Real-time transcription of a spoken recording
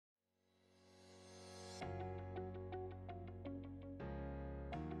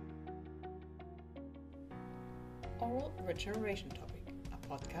Oral Regeneration Topic, a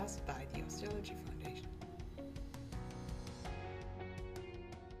podcast by the Osteology Foundation.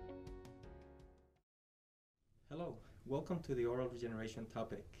 Hello, welcome to the Oral Regeneration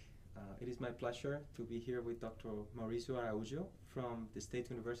Topic. It is my pleasure to be here with Dr. Mauricio Araújo from the State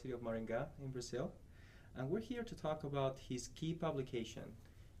University of Maringá in Brazil. And we're here to talk about his key publication,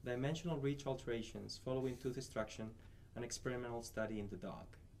 Dimensional Ridge Alterations Following Tooth Extraction, an Experimental Study in the Dog,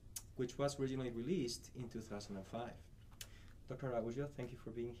 which was originally released in 2005. Dr. Araújo, thank you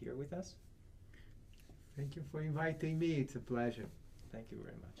for being here with us. Thank you for inviting me. It's a pleasure. Thank you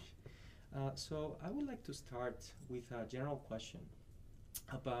very much. So I would like to start with a general question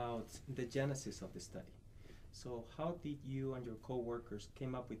about the genesis of the study. So how did you and your co-workers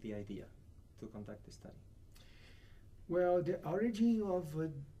came up with the idea to conduct the study? Well, the origin of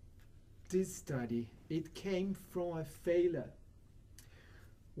this study, it came from a failure.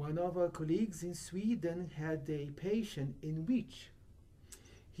 One of our colleagues in Sweden had a patient in which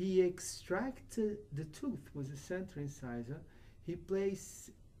he extracted the tooth with a center incisor. He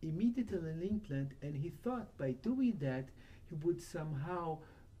placed immediately an implant, and he thought by doing that he would somehow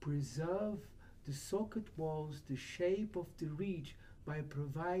preserve the socket walls, the shape of the ridge, by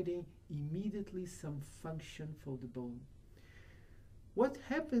providing immediately some function for the bone. What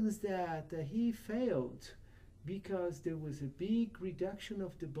happens that he failed because there was a big reduction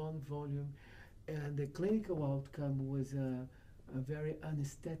of the bone volume, and the clinical outcome was a very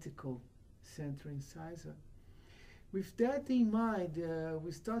anesthetical center incisor. With that in mind,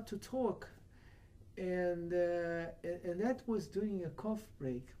 we start to talk, and that was during a cough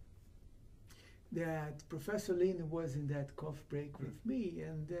break. That Professor Lind was in that cough break with me,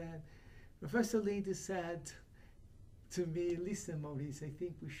 and then Professor Lind said to me, "Listen, Maurice, I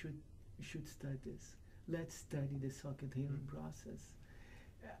think we should study this. Let's study the socket healing process.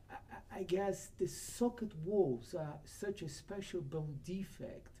 I guess the socket walls are such a special bone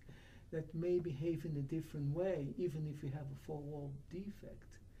defect that may behave in a different way, even if you have a four-wall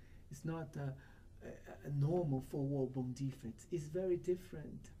defect. It's not a normal four-wall bone defect. It's very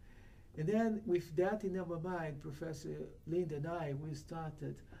different." And then with that in our mind, Professor Lind and we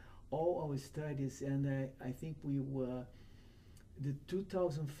started all our studies, and I think the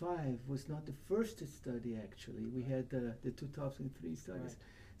 2005 was not the first study actually. We had the 2003 studies. Right.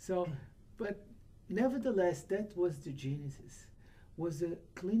 So, but nevertheless, that was the genesis, was a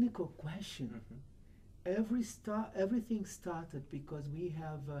clinical question. Mm-hmm. Everything started because we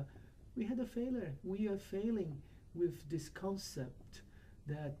had a failure. We are failing with this concept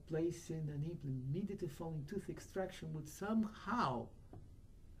that placing an implant immediately following tooth extraction would somehow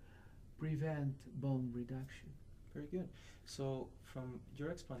prevent bone reduction. Very good. So from your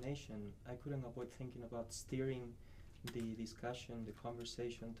explanation, I couldn't avoid thinking about steering the discussion, the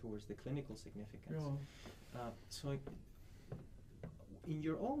conversation towards the clinical significance. No. So in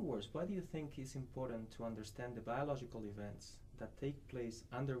your own words, why do you think it's important to understand the biological events that take place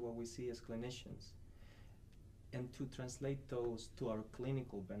under what we see as clinicians, and to translate those to our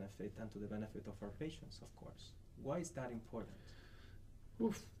clinical benefit and to the benefit of our patients, of course? Why is that important?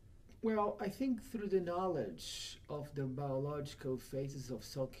 Oof. Well, I think through the knowledge of the biological phases of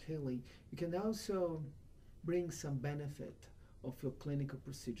socket healing, you can also bring some benefit of your clinical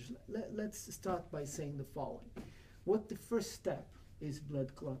procedures. Let's start by saying the following. What the first step is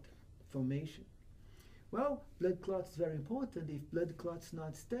blood clot formation. Well, blood clot is very important. If blood clot's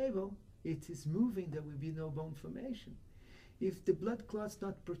not stable, it is moving, there will be no bone formation. If the blood clot's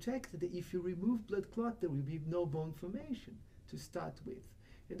not protected, if you remove blood clot, there will be no bone formation to start with.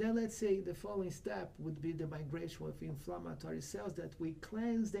 And then let's say the following step would be the migration of inflammatory cells, that we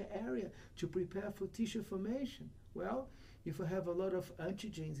cleanse the area to prepare for tissue formation. Well, if I have a lot of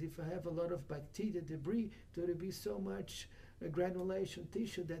antigens, if I have a lot of bacteria debris, there will be so much granulation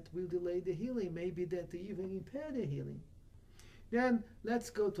tissue that will delay the healing, maybe that even impair the healing. Then let's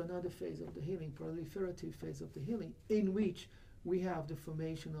go to another phase of the healing, proliferative phase of the healing, in which we have the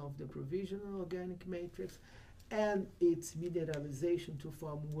formation of the provisional organic matrix and its mineralization to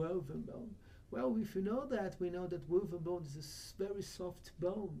form woven bone. Well, if you know that, we know that woven bone is a very soft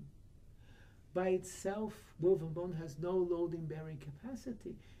bone. By itself, woven bone has no loading bearing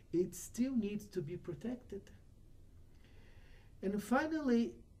capacity. It still needs to be protected. And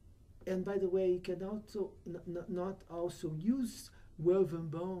finally, and by the way, you can also not also use woven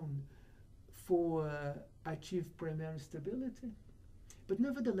bone for achieve primary stability. But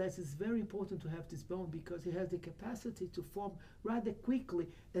nevertheless, it's very important to have this bone because it has the capacity to form rather quickly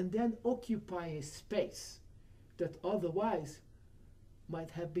and then occupy a space that otherwise might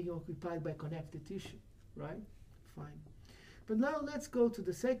have been occupied by connective tissue, right? Fine. But now let's go to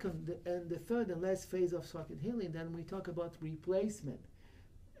the second and the third and last phase of socket healing. Then we talk about replacement.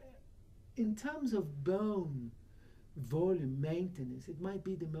 In terms of bone volume maintenance, it might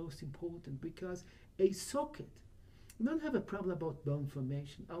be the most important, because a socket, we don't have a problem about bone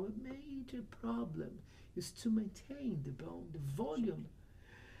formation. Our major problem is to maintain the bone, the volume.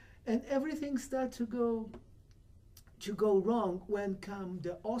 And everything starts to go wrong when come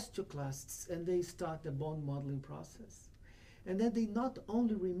the osteoclasts and they start the bone modeling process. And then they not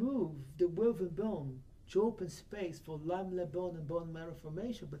only remove the woven bone to open space for lamellar bone and bone marrow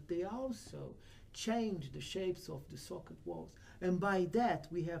formation, but they also change the shapes of the socket walls. And by that,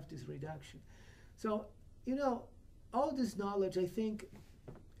 we have this reduction. So, all this knowledge, I think,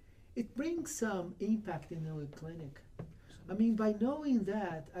 it brings some impact in our clinic. I mean, by knowing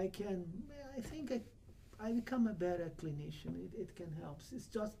that, I think I become a better clinician. It can help. It's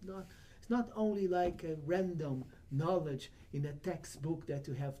not only like a random knowledge in a textbook that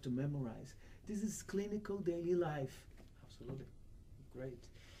you have to memorize. This is clinical daily life. Absolutely. Great.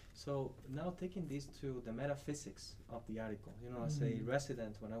 So now taking this to the metaphysics of the article, as a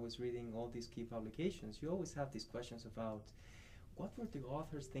resident, when I was reading all these key publications, you always have these questions about what were the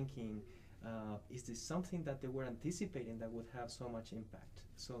authors thinking? Is this something that they were anticipating that would have so much impact?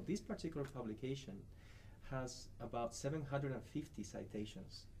 So this particular publication has about 750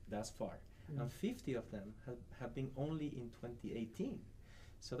 citations thus far, and 50 of them have been only in 2018.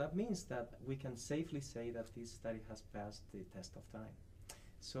 So that means that we can safely say that this study has passed the test of time.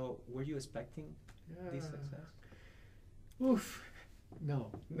 So were you expecting this success? Oof.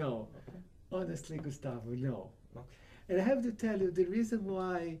 No. Okay. Honestly, Gustavo, no. Okay. And I have to tell you, the reason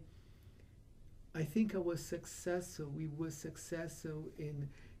why I think we were successful in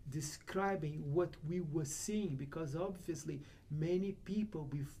describing what we were seeing, because obviously many people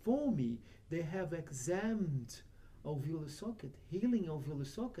before me, they have examined alveolar socket, healing alveolar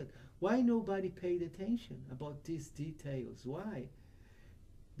socket. Why nobody paid attention about these details? Why?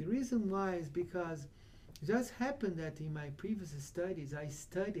 The reason why is because it just happened that in my previous studies, I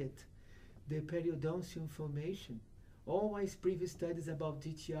studied the periodontium formation. All my previous studies about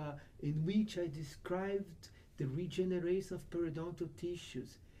DTR, in which I described the regeneration of periodontal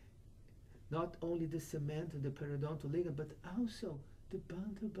tissues, not only the cement and the periodontal ligament, but also the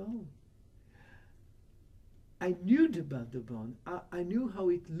bundle bone. I knew the bundle bone. I knew how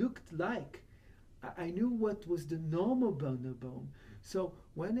it looked like. I knew what was the normal bundle bone. So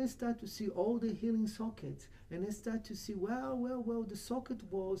when I start to see all the healing sockets, and I start to see, well, the socket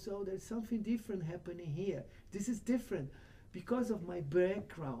walls, oh, there's something different happening here. This is different. Because of my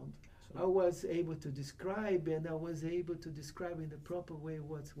background, I was able to describe, and I was able to describe in the proper way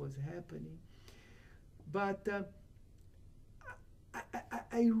what was happening. But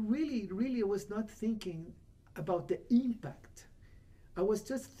I really was not thinking about the impact. I was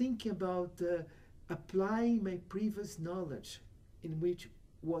just thinking about applying my previous knowledge in which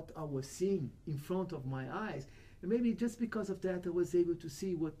what I was seeing in front of my eyes. And maybe just because of that, I was able to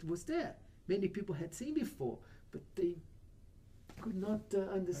see what was there. Many people had seen before, but they could not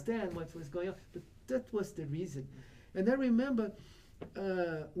understand what was going on. But that was the reason. And I remember,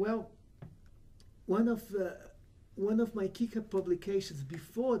 one of my key publications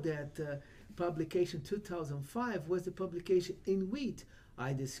before that publication, 2005, was the publication in which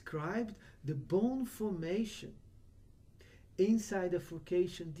I described the bone formation inside a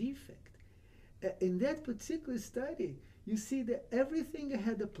furcation defect. In that particular study, you see that everything I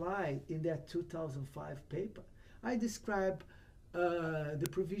had applied in that 2005 paper. I described the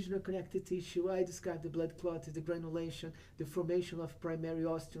provisional connective tissue, I described the blood clotting, the granulation, the formation of primary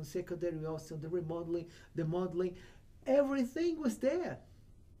osteum, secondary osteum, the remodeling, the modeling. Everything was there.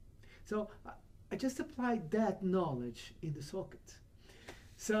 So I just applied that knowledge in the socket.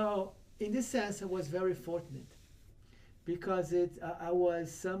 So in this sense, I was very fortunate, because I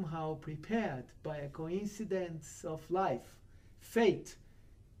was somehow prepared by a coincidence of life, fate.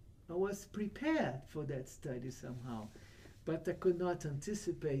 I was prepared for that study somehow, but I could not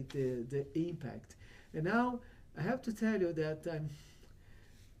anticipate the impact. And now I have to tell you that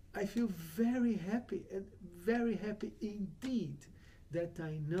I feel very happy indeed that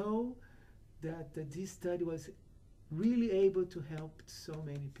I know that this study was really able to help so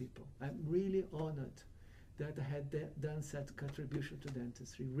many people. I'm really honored that I had done such contribution to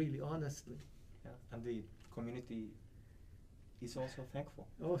dentistry, really, honestly. Yeah, and the community is also thankful.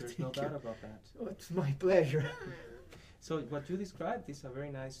 Oh, there's no doubt about that. Oh, it's my pleasure. So what you described is a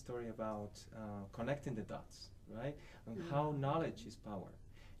very nice story about connecting the dots, right? And how knowledge is power.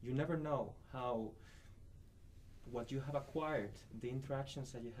 You never know how what you have acquired, the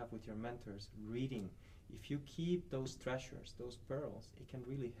interactions that you have with your mentors, reading, if you keep those treasures, those pearls, it can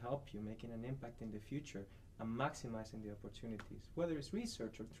really help you making an impact in the future and maximizing the opportunities, whether it's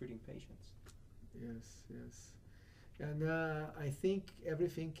research or treating patients. Yes, yes. And I think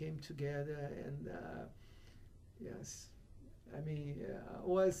everything came together, and yes, I mean,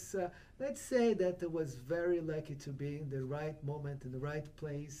 was let's say that I was very lucky to be in the right moment, in the right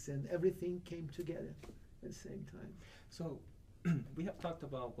place, and everything came together at the same time. So we have talked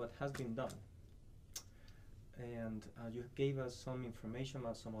about what has been done, and you gave us some information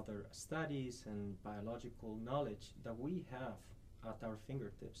about some other studies and biological knowledge that we have at our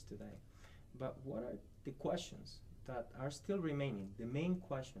fingertips today. But what are the questions that are still remaining, the main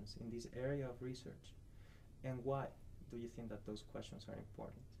questions in this area of research, and why do you think that those questions are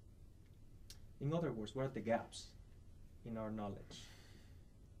important? In other words, what are the gaps in our knowledge?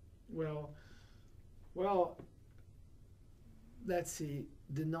 Well, let's see,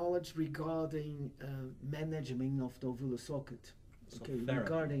 the knowledge regarding management of the ovular socket. So Okay, therapy,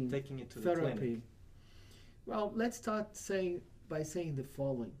 regarding taking it to the clinic. therapy. Well, let's start by saying the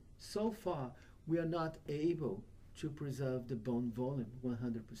following. So far, we are not able to preserve the bone volume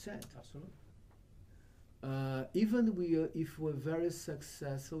 100%. Absolutely. Even if we're very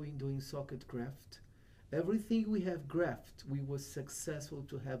successful in doing socket graft, everything we have graft, we were successful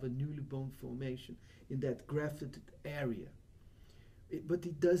to have a new bone formation in that grafted area. But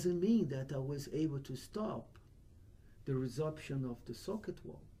it doesn't mean that I was able to stop the resorption of the socket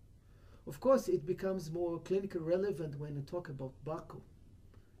wall. Of course, it becomes more clinically relevant when you talk about buccal,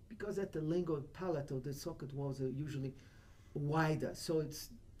 because at the lingual palatal, the socket walls are usually wider, so it's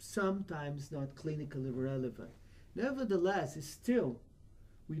sometimes not clinically relevant. Nevertheless, it's still,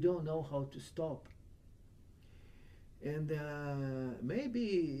 we don't know how to stop. And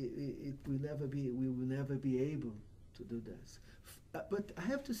maybe we will never be able to do this. But I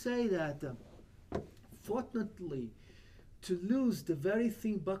have to say that, fortunately, to lose the very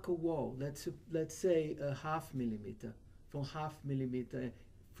thin buccal wall, let's say a half millimeter, from half millimeter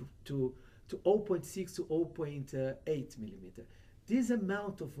to 0.6 to 0.8 millimeter, this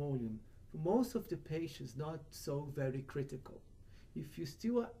amount of volume, for most of the patients, not so very critical. If you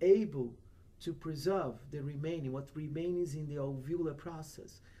still are able to preserve the remaining, what remains in the alveolar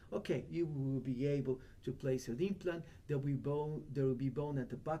process, okay, you will be able to place an implant, there will be bone at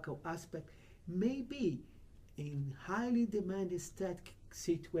the buccal aspect. Maybe in highly demanding static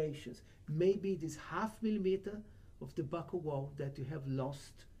situations, maybe this half millimeter of the buccal wall that you have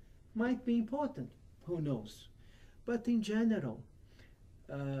lost might be important, who knows. But in general,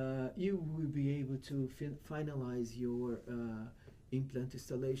 you will be able to finalize your implant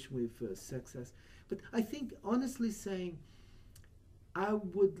installation with success. But I think, honestly saying, I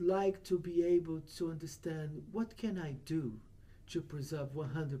would like to be able to understand what can I do to preserve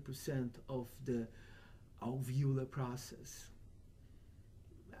 100% of the alveolar process.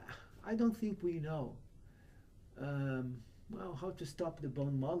 I don't think we know. Well, how to stop the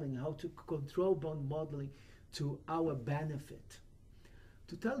bone modeling, how to control bone modeling to our benefit.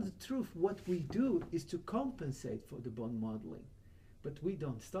 To tell the truth, what we do is to compensate for the bone modeling. But we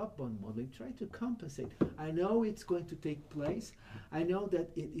don't stop bone modeling, try to compensate. I know it's going to take place. I know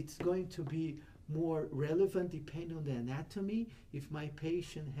that it's going to be more relevant depending on the anatomy. If my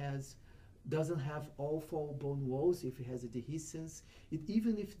patient doesn't have all four bone walls, if it has a dehiscence,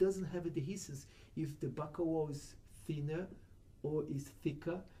 even if it doesn't have a dehiscence, if the buccal wall is thinner or is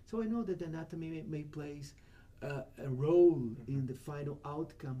thicker. So I know that anatomy may play a role in the final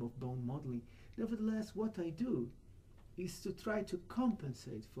outcome of bone modeling. Nevertheless, what I do is to try to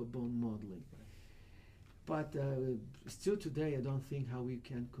compensate for bone modeling. But still today, I don't think how we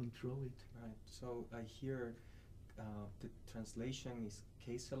can control it. Right. So I hear the translation is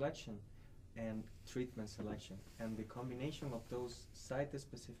case selection and treatment selection, and the combination of those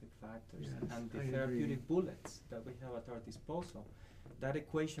site-specific factors and the therapeutic bullets that we have at our disposal, that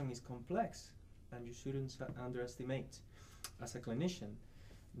equation is complex, and you shouldn't underestimate, as a clinician,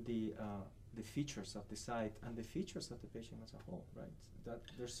 the features of the site and the features of the patient as a whole, right? That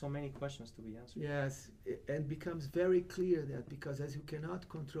there's so many questions to be answered. Yes, and becomes very clear that because as you cannot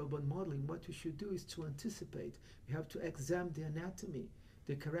control bone modeling, what you should do is to anticipate. You have to examine the anatomy,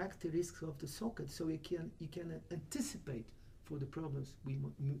 the characteristics of the socket, so you can anticipate for the problems we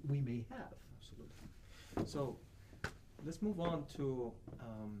may have. Absolutely. So let's move on to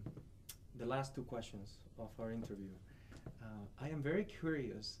the last two questions of our interview. I am very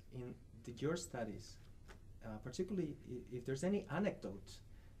curious in your studies, particularly if there's any anecdotes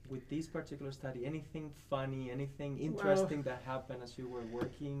with this particular study, anything funny, anything interesting that happened as you were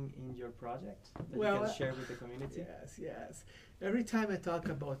working in your project that you can share with the community? Yes. Every time I talk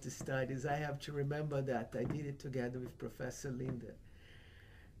about the studies, I have to remember that I did it together with Professor Linde.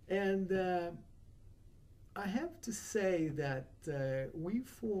 And I have to say that we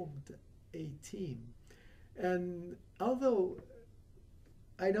formed a team. And although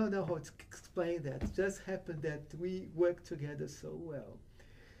I don't know how to explain that, it just happened that we worked together so well.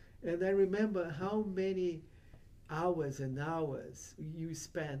 And I remember how many hours and hours you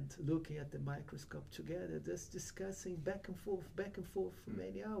spent looking at the microscope together, just discussing back and forth for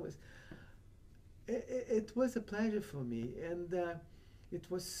many hours. It was a pleasure for me, and it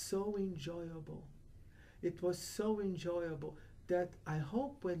was so enjoyable. It was so enjoyable that I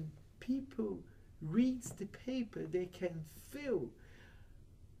hope when people read the paper, they can feel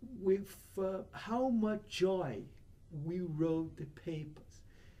with how much joy we wrote the papers.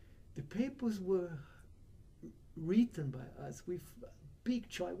 The papers were written by us with big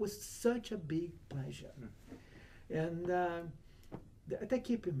joy. It was such a big pleasure. And that I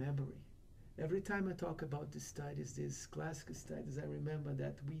keep in memory. Every time I talk about these studies, these classical studies, I remember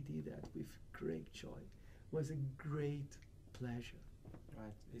that we did that with great joy. It was a great pleasure.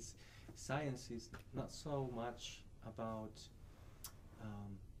 Right. Science is not so much about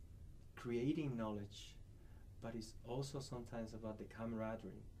creating knowledge, but it's also sometimes about the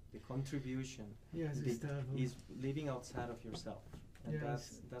camaraderie, the contribution. Yes, is living outside of yourself, and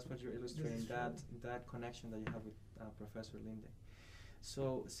yes, that's what you're illustrating. That connection that you have with Professor Linde.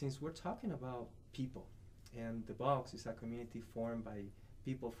 So, since we're talking about people, and the box is a community formed by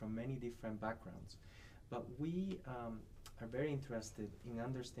people from many different backgrounds, but we are very interested in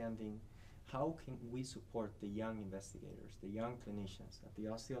understanding how can we support the young investigators, the young clinicians. At the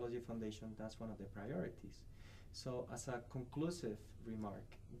Osteology Foundation, that's one of the priorities. So as a conclusive remark,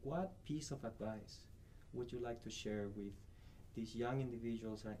 what piece of advice would you like to share with these young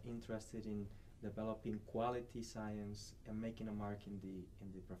individuals who are interested in developing quality science and making a mark in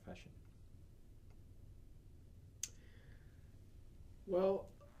the profession? Well,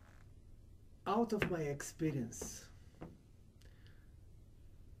 out of my experience,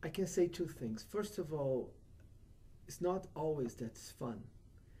 I can say two things. First of all, it's not always that's fun,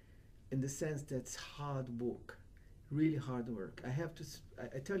 in the sense that it's hard work, really hard work.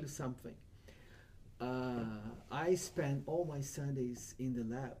 I tell you something. I spent all my Sundays in the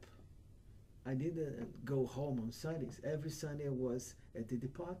lab. I didn't go home on Sundays. Every Sunday I was at the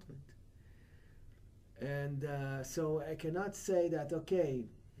department. And so I cannot say that, okay,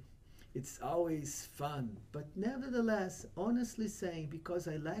 it's always fun. But nevertheless, honestly saying, because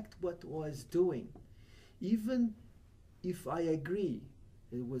I liked what I was doing, even if I agree,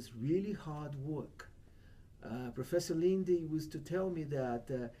 it was really hard work. Professor Linde used to tell me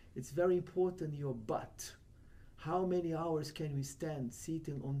that it's very important your butt. How many hours can we stand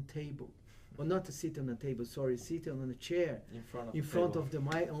sitting on table? Or not to sit on a table, sorry, sitting on a chair in front of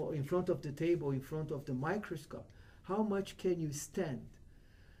the table, in front of the microscope. How much can you stand?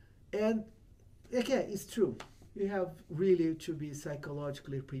 And again, it's true. You have really to be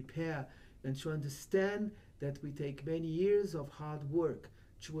psychologically prepared and to understand that we take many years of hard work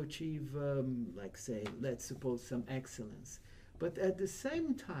to achieve, let's suppose, some excellence. But at the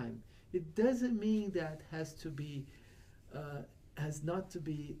same time, it doesn't mean that has not to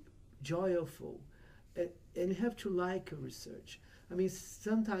be joyful, and you have to like a research. I mean,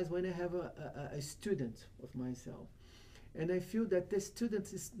 sometimes when I have a student of myself, and I feel that the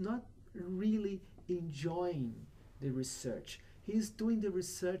student is not really enjoying the research. He's doing the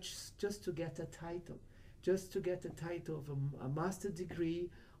research just to get a title, of a master's degree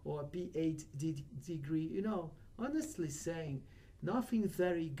or a PhD degree. You know, honestly saying, nothing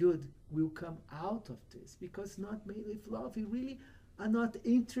very good will come out of this, because not made with love. You really are not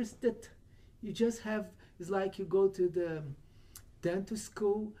interested. You just have, it's like you go to the dental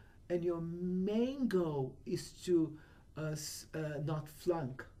school and your main goal is to not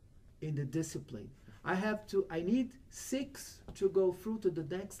flunk in the discipline. I need 6 to go through to the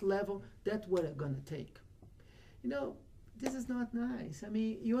next level. That's what I'm going to take. You know, this is not nice. I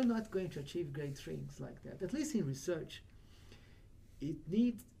mean, you're not going to achieve great things like that. At least in research, it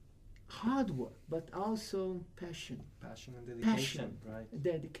needs hard work, but also passion. Passion and dedication, right?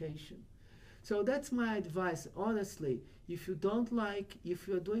 Dedication. So that's my advice. Honestly, if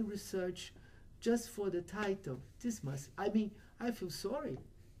you're doing research just for the title, I feel sorry.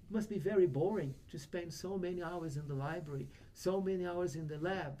 It must be very boring to spend so many hours in the library, so many hours in the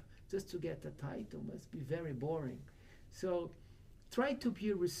lab, just to get a title. It must be very boring. So try to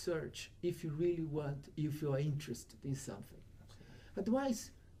be a research if you really want, if you are interested in something.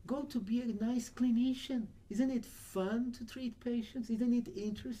 Otherwise, go to be a nice clinician. Isn't it fun to treat patients? Isn't it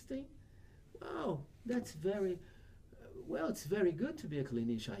interesting? Wow, that's very, well, it's very good to be a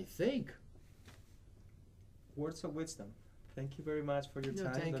clinician, I think. Words of wisdom. Thank you very much for your No,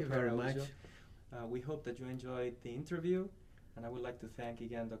 time, thank you Dr. very Araujo. much. We hope that you enjoyed the interview, and I would like to thank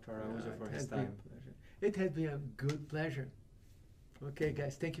again Dr. Araujo for It his has been a time. pleasure. It has been a good pleasure. Okay,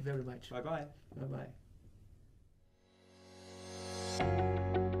 guys, thank you very much. Bye-bye. Bye-bye.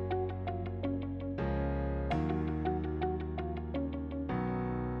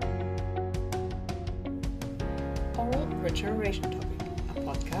 Oral Regeneration Topic, a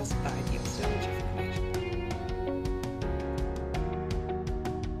podcast by the Osteology